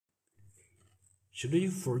Should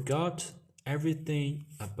you forgot everything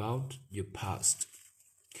about your past?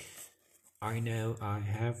 I know I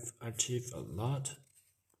have achieved a lot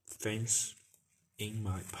of things in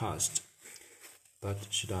my past, but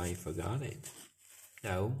should I forget it?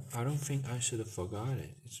 No, I don't think I should have forgot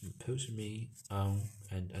it. It's pushed me on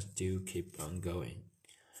and I still keep on going.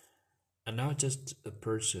 I'm not just a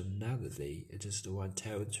personality, I just want to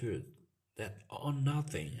tell the truth that all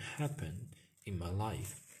nothing happened in my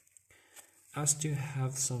life. I still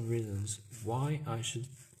have some reasons why I should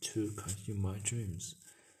to continue my dreams,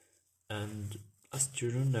 and I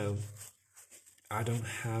still don't know. I don't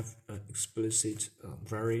have an explicit,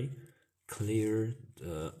 very clear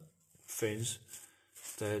things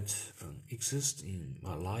that exist in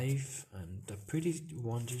my life, and I pretty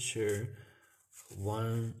want to share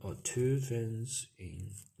one or two things in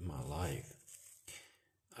my life.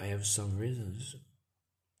 I have some reasons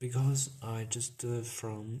because I just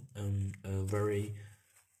from a very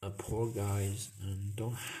poor guys and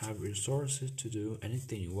don't have resources to do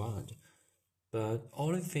anything you want. But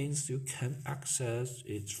all the things you can access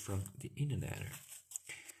is from the internet.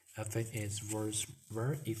 I think it's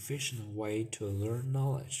very efficient way to learn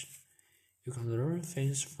knowledge. You can learn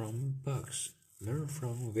things from books, learn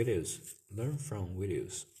from videos.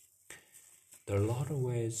 There are a lot of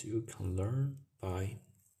ways you can learn by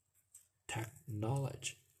tech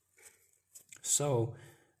knowledge. So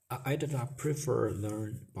I did not prefer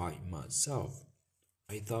learn by myself.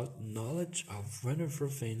 I thought knowledge of wonderful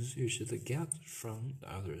things you should get from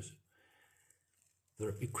others.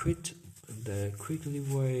 The quickly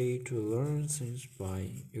way to learn things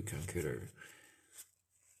by your computer.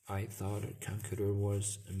 I thought a computer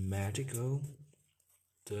was magical,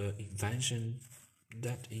 the invention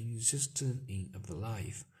that existed in of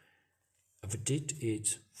life. I did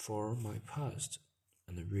it for my past,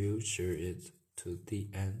 and will share it to the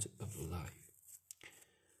end of life.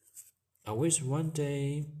 I wish one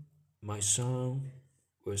day my son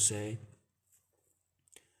will say,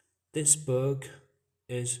 "This book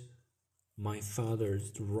is my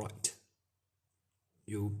father's right."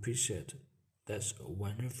 You appreciate that's a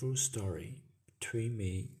wonderful story between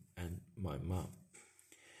me and my mom.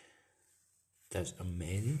 That's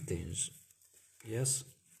amazing things. Yes,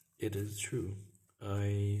 it is true.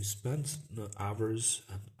 I spent hours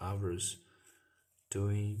and hours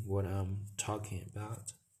doing what I'm talking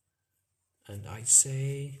about. And I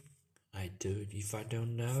say I do it. If I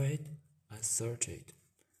don't know it, I search it.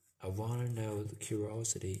 I want to know the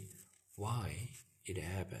curiosity why it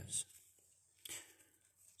happens.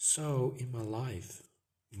 So in my life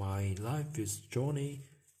is journey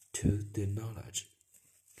to the knowledge.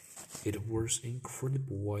 It was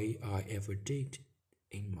incredible way I ever did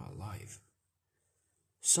in my life.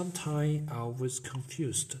 Sometimes I was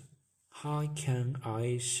confused. How can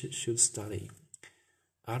I should study?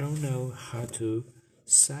 I don't know how to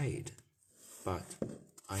say it, but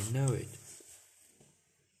I know it.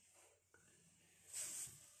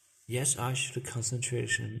 Yes, I should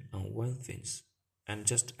concentration on one thing and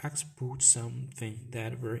just export something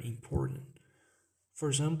that very important. For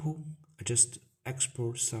example, I just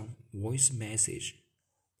export some voice message,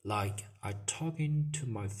 like I talking to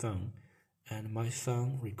my phone and my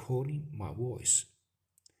phone recording my voice.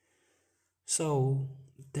 So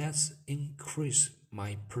that's increase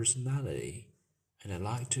my personality, and I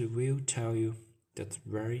like to will tell you that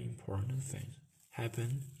very important things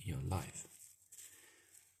happen in your life.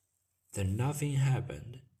 Then nothing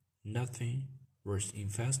happened, nothing was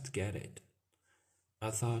investigated.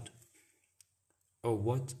 I thought, oh,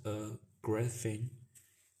 what a great thing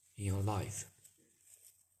in your life.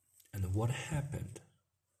 And what happened?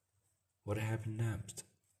 What happened next?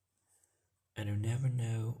 And you never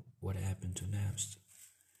know what happened to next.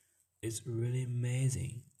 It's really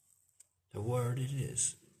amazing the world it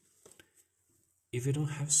is. If you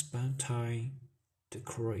don't have spent time to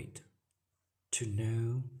create, to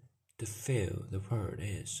know, to feel the world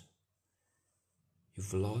is,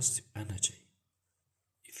 you've lost energy.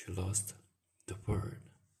 If you lost the word.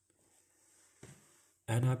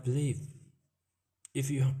 And I believe if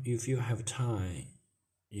you have time,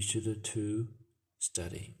 you should to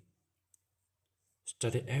study.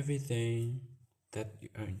 Study everything that you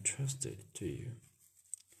are interested to you.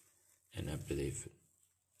 And I believe it.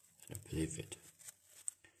 And I believe it.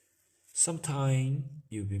 Sometimes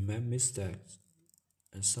you will make mistakes,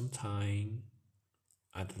 and sometimes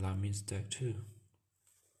I'd like mistake too.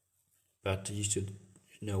 But you should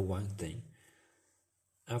know one thing.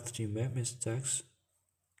 After you make mistakes,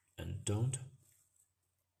 and don't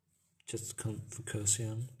just focus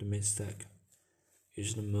on the mistake. You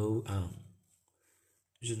should move on.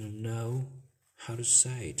 You should know how to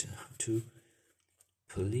say it, how to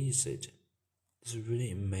police it. It's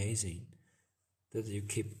really amazing that you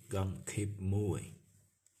keep moving.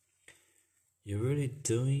 You're really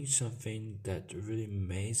doing something that's really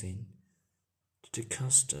amazing to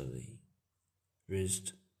constantly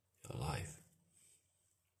risk your life.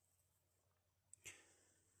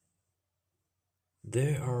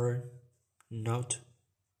 They are not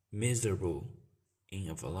miserable in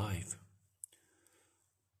our life.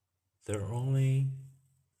 They're only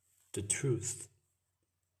the truth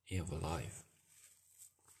in our life.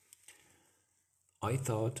 I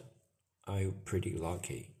thought I'm pretty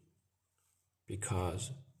lucky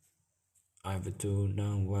because I've done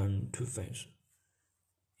now 2 things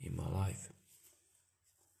in my life.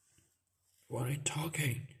 When I'm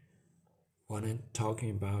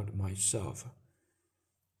talking about myself,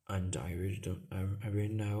 and I really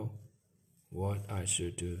know what I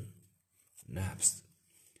should do next.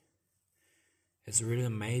 It's really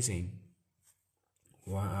amazing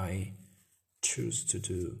why I choose to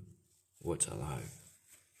do what I like.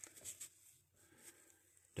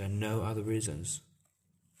 There are no other reasons.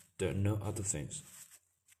 There are no other things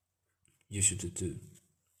you should do.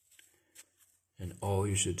 And all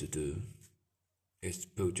you should do is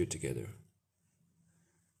put it together.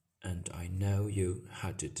 And I know you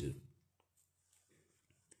had to do.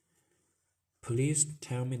 Please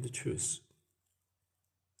tell me the truth.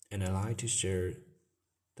 And I like to share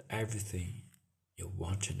everything you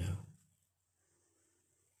want to know.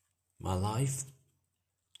 My life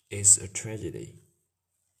is a tragedy.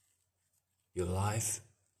 Your life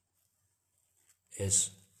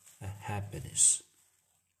is a happiness.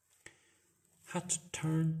 How to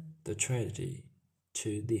turn the tragedy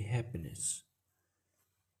to the happiness?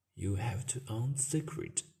 You have to own the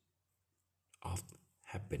secret of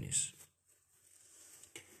happiness.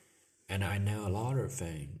 And I know a lot of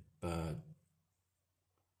things, but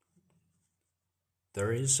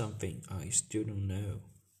there is something I still don't know.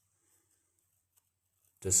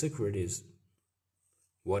 The secret is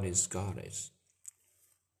what is God is.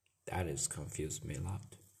 That has confused me a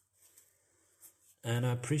lot. And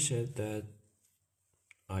I appreciate that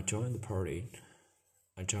I joined the party.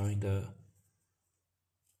 I joined the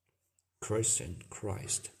Christian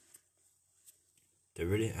Christ. They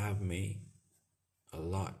really helped me a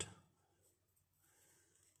lot.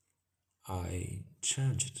 I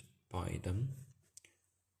changed by them.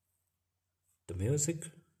 The music,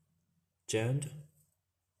 chant,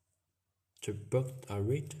 the book I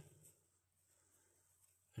read,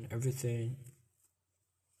 and everything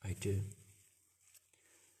I do.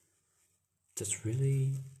 Just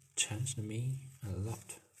really changed me a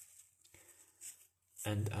lot.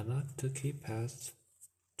 And I like to keep past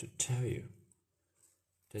to tell you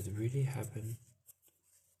that really happened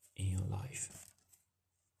in your life.